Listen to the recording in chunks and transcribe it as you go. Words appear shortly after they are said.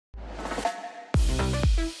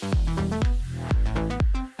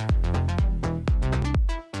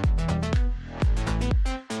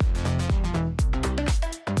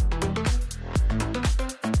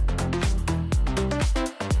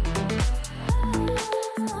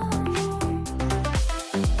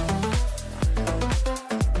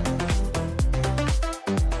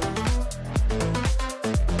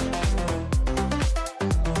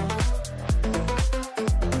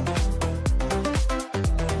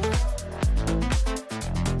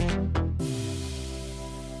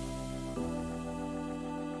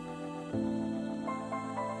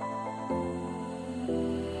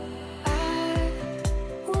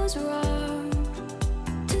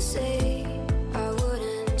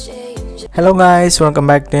Hello guys, welcome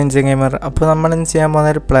back to 𝑰𝑵𝑺𝑨𝑵𝑬. അപ്പോൾ നമ്മൾ ഇന്ന് ചെയ്യാൻ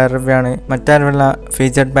പോകുന്ന ഒരു പ്ലെയർ റിവ്യൂ ആണ്. മറ്റാരുമല്ല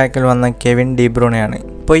𝑰𝑵𝑺𝑨𝑵𝑵 വന്ന 𝑘െവിൻ ഡി ബ്രൂയ്നെ ആണ്.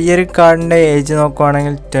 അപ്പോൾ ഈ ഒരു കാർഡിന്റെ ഏജ്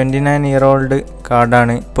നോക്കുകയാണെങ്കിൽ 29 ഇയർ ഓൾഡ്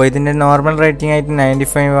കാർഡാണ്. അപ്പോൾ ഇതിന്റെ നോർമൽ റേറ്റിംഗ് ആയിട്ട്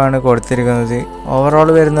 95 ആണ് കൊടുത്തിരിക്കുന്നത്.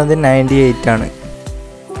 ഓവറോൾ വരുന്നത് 98 ആണ്.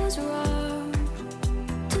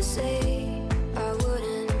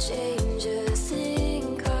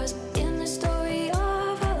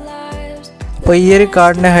 അപ്പോൾ ഈ ഒരു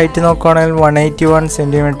കാർഡിന്റെ ഹൈറ്റ് നോക്കുകയാണെങ്കിൽ 181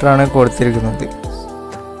 സെന്റിമീറ്റർ ആണ് കൊടുത്തിരിക്കുന്നത്.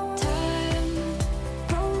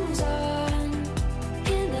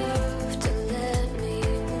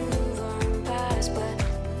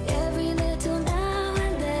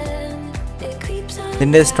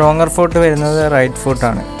 ഇതിന്റെ സ്ട്രോങ്ങർ ഫുട്ട് വരുന്നത് റൈറ്റ് ഫുട്ട്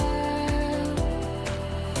ആണ്.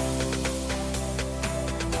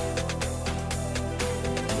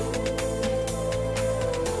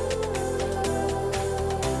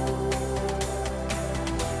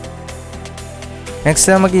 നെക്സ്റ്റ്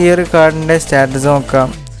നമുക്ക് ഈ ഒരു കാർഡിന്റെ സ്റ്റാറ്റസ് നോക്കാം.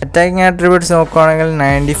 അറ്റാക്കിംഗ് ആട്രിബ്യൂട്ട്സ് നോക്കുകയാണെങ്കിൽ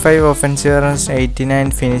 95 offensive runs,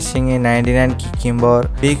 89 finishing, 99 kicking power,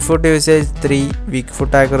 week foot usage 3, week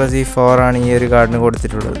foot accuracy 4 ആണ് ഈ ഒരു കാർഡിന്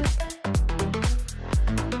കൊടുത്തിട്ടുള്ളത്.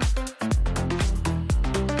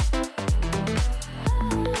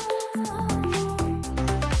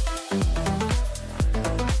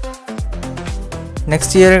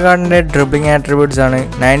 നെക്സ്റ്റ് ഈ ഒരു കാർഡിന്റെ ഡ്രിബ്ലിംഗ് ആട്രിബ്യൂട്ട്സ് ആണ്.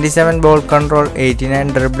 97 ball control,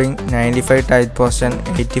 89 dribbling, 95 tight position,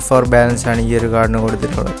 84 balance ആണ് ഈ ഒരു കാർഡിന്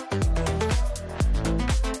കൊടുത്തിട്ടുള്ളത്.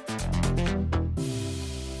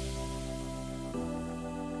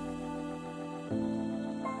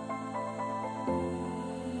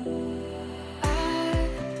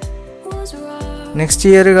 നെക്സ്റ്റ്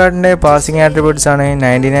ഈ ഒരു കാർഡിന്റെ പാസിംഗ് ആട്രിബ്യൂട്ട്സ് ആണ്.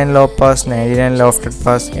 99 low pass, 99 lofted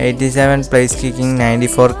pass, 87 place kicking,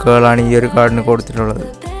 94 കേൾ ആണ് ഈ ഒരു കാർഡിന് കൊടുത്തിട്ടുള്ളത്.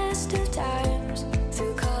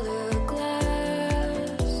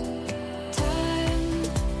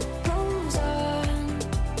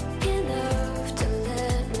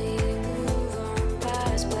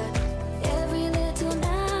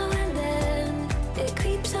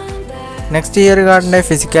 നെക്സ്റ്റ് ഈ ഒരു കാർഡിന്റെ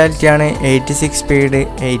ഫിസിക്കാലിറ്റി ആണ്. 86 speed,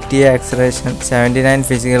 80 acceleration, 79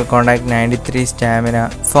 physical contact, 93 stamina,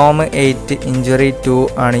 form 8, injury 2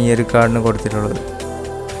 ആണ് ഈ ഒരു കാർഡിന് കൊടുത്തിട്ടുള്ളത്.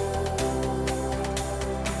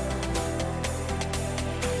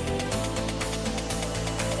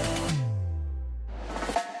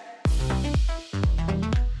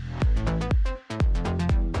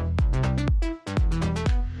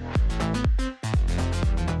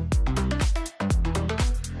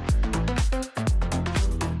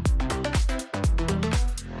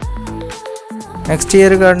 നെക്സ്റ്റ് ഈ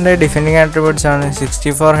ഒരു കാർഡിന്റെ ഡിഫെൻഡിങ് ആട്രിബ്യൂട്ട്സ് ആണ്.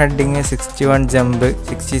 64 heading, 61 jump,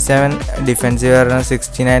 67 defensive run,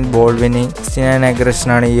 69 ball winning, 69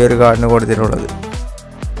 aggression ആണ് ഈ ഒരു കാർഡിന് കൊടുത്തിട്ടുള്ളത്.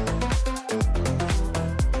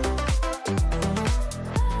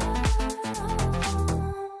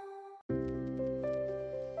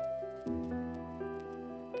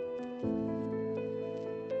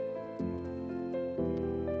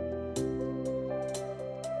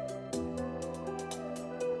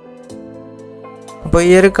 അപ്പോൾ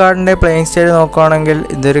ഈ ഒരു കാർഡിന്റെ പ്ലേയിങ് സ്റ്റൈൽ നോക്കുകയാണെങ്കിൽ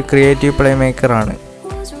ഇതൊരു ക്രിയേറ്റീവ് പ്ലേ മേക്കർ ആണ്.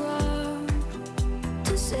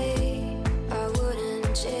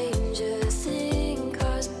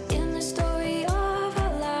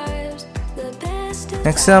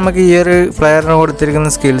 നെക്സ്റ്റ് നമുക്ക് ഈ ഒരു പ്ലെയറിന്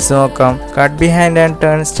കൊടുത്തിരിക്കുന്ന സ്കിൽസ് നോക്കാം. Cut behind and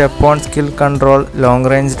turn, step on skill control, long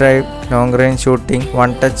range drive, long range shooting,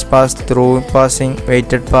 one touch pass, through passing,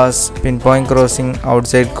 weighted pass, pin point crossing,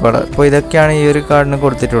 outside corner. അപ്പോൾ ഇതൊക്കെയാണ് ഈ ഒരു കാർഡിന്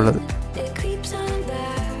കൊടുത്തിട്ടുള്ളത്.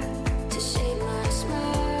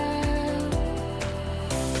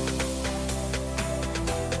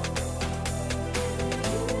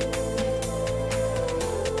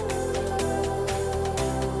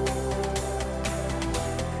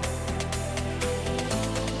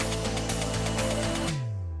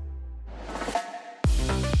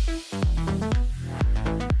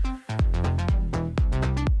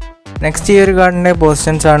 നെക്സ്റ്റ് ഈ ഒരു കാർഡിന്റെ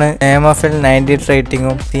പൊസിഷൻസ് ആണ്. 𝑎𝑚𝑓ൽ 98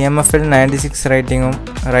 റേറ്റിംഗും, 𝑐𝑚𝑓ൽ 96 റേറ്റിംഗും,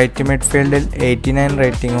 റൈറ്റ് മിഡ്ഫീൽഡിൽ 89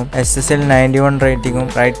 റേറ്റിംഗും, എസ്എസ്എൽ 91 റേറ്റിംഗും,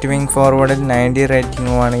 റൈറ്റ് വിങ് ഫോർവേഡിൽ 90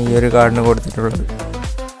 റേറ്റിംഗുമാണ് ഈ ഒരു കാർഡിന് കൊടുത്തിട്ടുള്ളത്.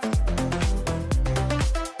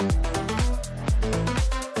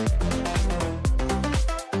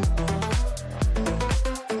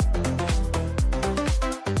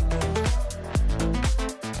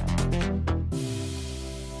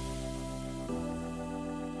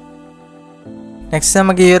 നെക്സ്റ്റ്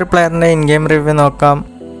നമുക്ക് ഈ ഒരു പ്ലെയറിന്റെ ഇൻ ഗെയിം റിവ്യൂ നോക്കാം.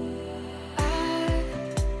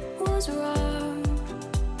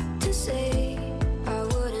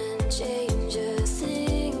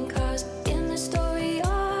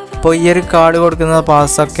 അപ്പോൾ ഈ ഒരു കാർഡ് കൊടുക്കുന്ന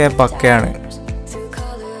പാസ്സൊക്കെ പക്കയാണ്.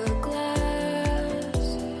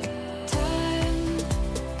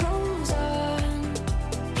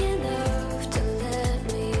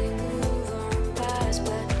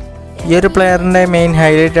 ഈ ഒരു പ്ലെയറിൻ്റെ മെയിൻ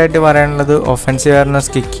ഹൈലൈറ്റ് ആയിട്ട് പറയാനുള്ളത് offensive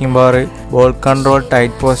awareness, kicking power, ball control,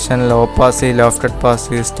 tight position, low pass, lofted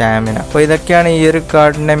pass, stamina. അപ്പോൾ ഇതൊക്കെയാണ് ഈ ഒരു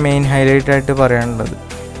കാർഡിൻ്റെ മെയിൻ ഹൈലൈറ്റ് ആയിട്ട് പറയാനുള്ളത്.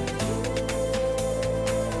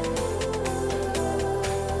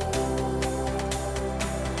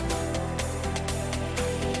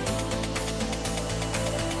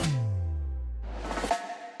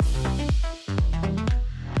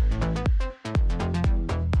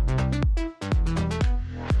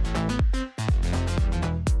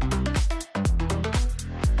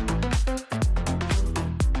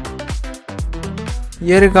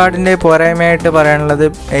 ഈ ഒരു കാർഡിൻ്റെ പോരായ്മയായിട്ട് പറയാനുള്ളത്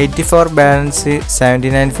 84 ബാലൻസ്,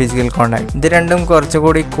 79 ഫിസിക്കൽ കോണ്ടാക്ട്. ഇത് രണ്ടും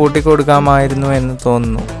കുറച്ചുകൂടി കൂട്ടിക്കൊടുക്കാമായിരുന്നു എന്ന്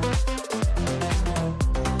തോന്നുന്നു.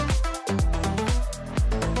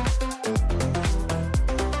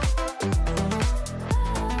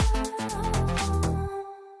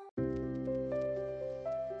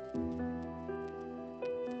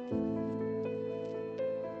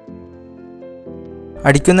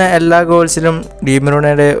 അടിക്കുന്ന എല്ലാ ഗോൾസിലും ഡി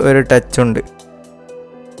ബ്രൂണയുടെ ഒരു ടച്ച് ഉണ്ട്.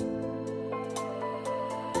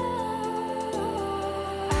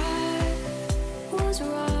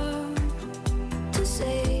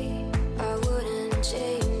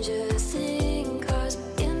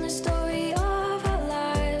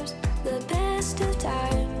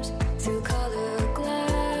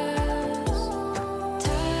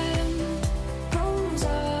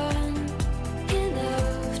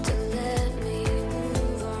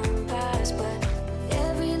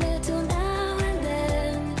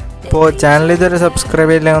 അപ്പോൾ ചാനൽ ഇതുവരെ സബ്സ്ക്രൈബ്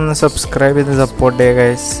ചെയ്യില്ലെങ്കിൽ ഒന്ന് സബ്സ്ക്രൈബ് ചെയ്ത് സപ്പോർട്ട് ചെയ്യുക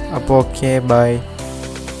ഗൈസ്. അപ്പോൾ ഓക്കെ, ബൈ.